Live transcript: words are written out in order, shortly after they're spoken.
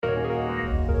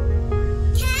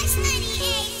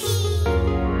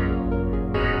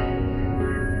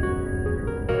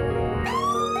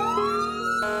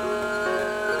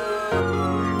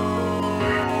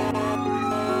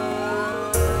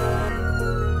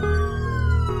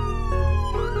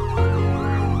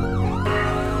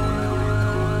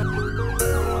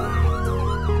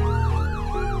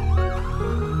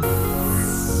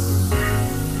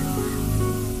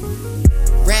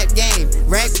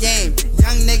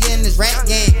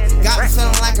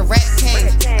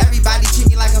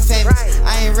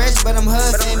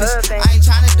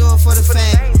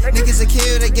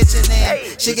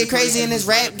Shit get crazy in this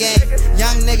rap game.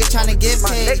 Young nigga tryna get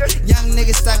paid. Young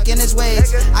nigga stuck in his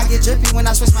ways. I get drippy when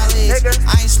I switch my legs.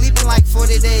 I ain't sleeping like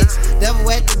 40 days. Devil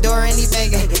at the door and he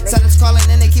banging. Sellers calling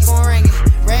and they keep on ringing.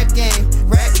 Rap game,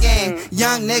 rap game.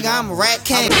 Young nigga, I'm a rap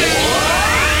king.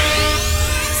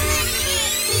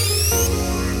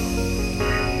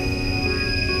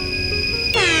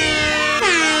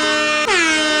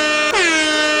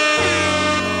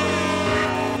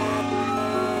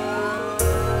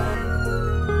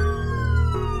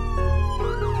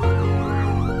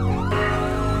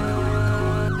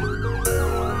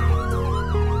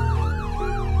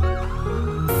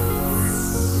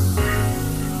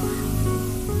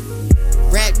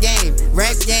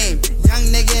 Rap game, young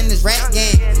nigga in this rap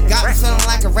game. Got me feeling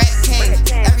like a rap king.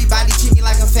 Everybody treat me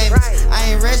like I'm famous.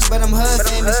 I ain't rich, but I'm hood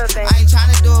famous. I ain't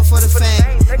tryna do it for the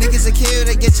fame. Niggas a kill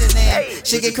to get your name.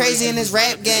 Shit get crazy in this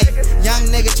rap game. Young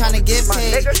nigga tryna get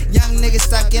paid. Young nigga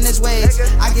stuck in his ways.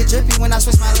 I get drippy when I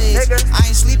switch my legs. I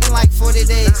ain't sleeping like 40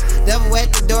 days. Devil at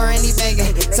the door and he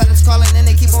banging. Sellers calling and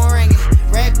they keep on ringing.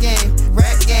 Rap game,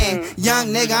 rap game.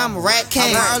 Young nigga, I'm a rap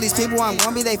king. All these people, I'm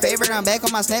gonna be they favorite. I'm back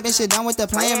on my snap and shit, done with the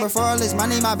playing. Before all this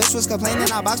money, my bitch was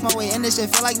complaining. I boxed my way in this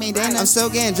shit, feel like me Dana. I'm still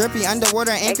getting drippy,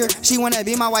 underwater anchor. She wanna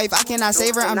be my wife, I cannot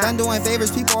save her. I'm done doing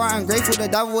favors, people are ungrateful. The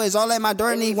devil is all at my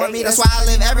door and he want me. That's why I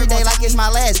live every day like it's my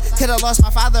last. Could've lost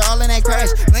my father all in that crash.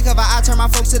 Blink of an eye, turn my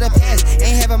folks to the past.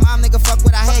 Ain't have a mom, nigga, fuck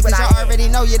what I had. Cause y'all already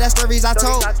know, yeah, that's stories I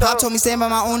told. Pop told me stand by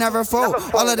my own, never fold.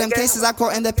 All of them cases I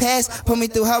caught in the past put me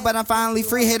through hell, but I'm finally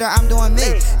free. Hater, I'm doing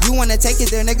me. You wanna take it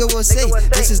there, nigga, we'll see.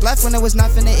 This is left when there was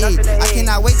nothing to eat. I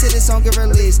cannot wait till this song get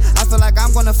released. I feel like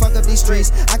I'm gonna fuck up these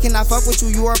streets. I cannot fuck with you,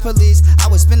 you are police. I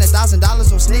would spend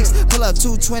 $1,000 on sneaks. Pull up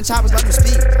 2 twin choppers, let them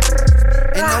speak.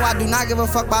 And no, I do not give a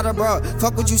fuck about a bro.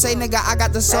 Fuck what you say, nigga, I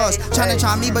got the sauce. Tryna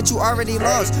try me, but you already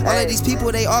lost. All of these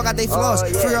people, they all got they flaws.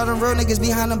 Free all them real niggas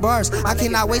behind them bars. I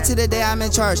cannot wait till the day I'm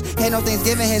in charge. Had no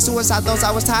Thanksgiving, had suicide thoughts.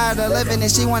 I was tired of living,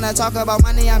 and she wanna talk about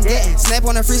money I'm getting. Snap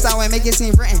on the freestyle and make it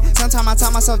seem written. Sometimes I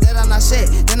tell myself that I'm not shit.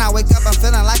 Then I wake up, I'm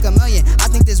feeling like a million.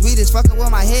 I think this weed is fucking with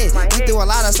my head. Went through a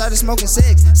lot, I started smoking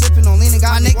cigs. Sipping on lean and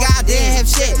got my nigga, I didn't have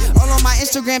shit. All on my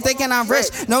Instagram thinking I'm rich.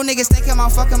 No niggas thinking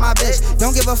I'm fucking my bitch.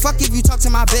 Don't give a fuck if you talk to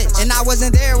my bitch. And I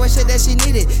wasn't there with shit that she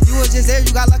needed. You was just there,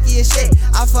 you got lucky as shit.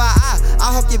 Eye for eye,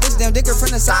 I hope your bitch damn dick her from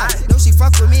the side. Know she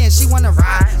fuck with me and she wanna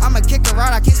ride. I'ma kick her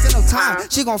out, I can't spend no time.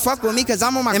 She gon' fuck with me cause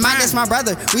I'm on my mind. That's my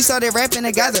brother, we started rapping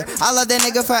together. I love that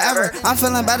nigga forever. I'm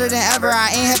feeling better than ever. I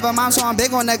ain't have a mom, so I'm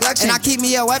big on neglection. And I keep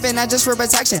me a weapon, not just for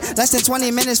protection. Less than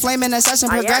 20 minutes, flaming a session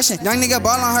progression. Young nigga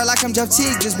ball on her like I'm Jeff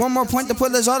Teague. Just one more point to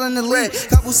put us all in the lead.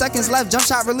 Couple seconds left, jump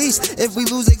shot release. If we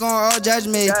lose, they gon' all judge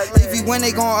me. If we win,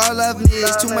 they gon' all love me.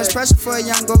 It's too much pressure for a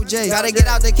young Go-J. Gotta get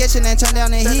out the kitchen and turn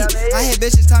down the heat. I had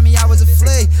bitches tell me I was a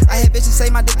flea. I had bitches say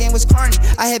my dick game was corny.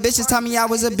 I had bitches tell me I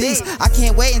was a beast. I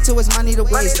can't wait until it's money to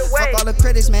waste. Fuck all the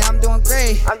critics, man, I'm doing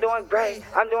great. I'm doing great,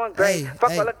 I'm doing great.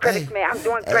 Fuck all the critics, man, I'm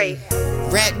doing great.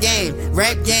 Rap game,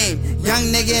 young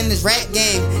nigga in this rap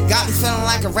game. Got me feeling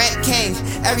like a rap king.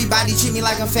 Everybody treat me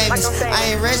like I'm famous.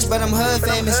 I ain't rich, but I'm hood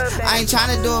famous. I ain't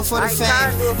tryna do it for the fame.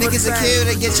 Niggas a kill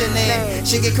to get your name.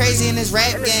 Shit get crazy in this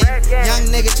rap game. Young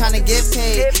nigga tryna get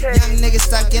paid. Young nigga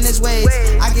stuck in his ways.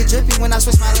 I get drippy when I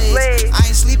switch my legs. I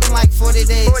ain't sleeping like 40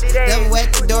 days. Devil at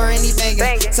the door and he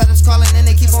banging. Sellers calling and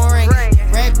they keep on ringing.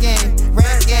 Rap game.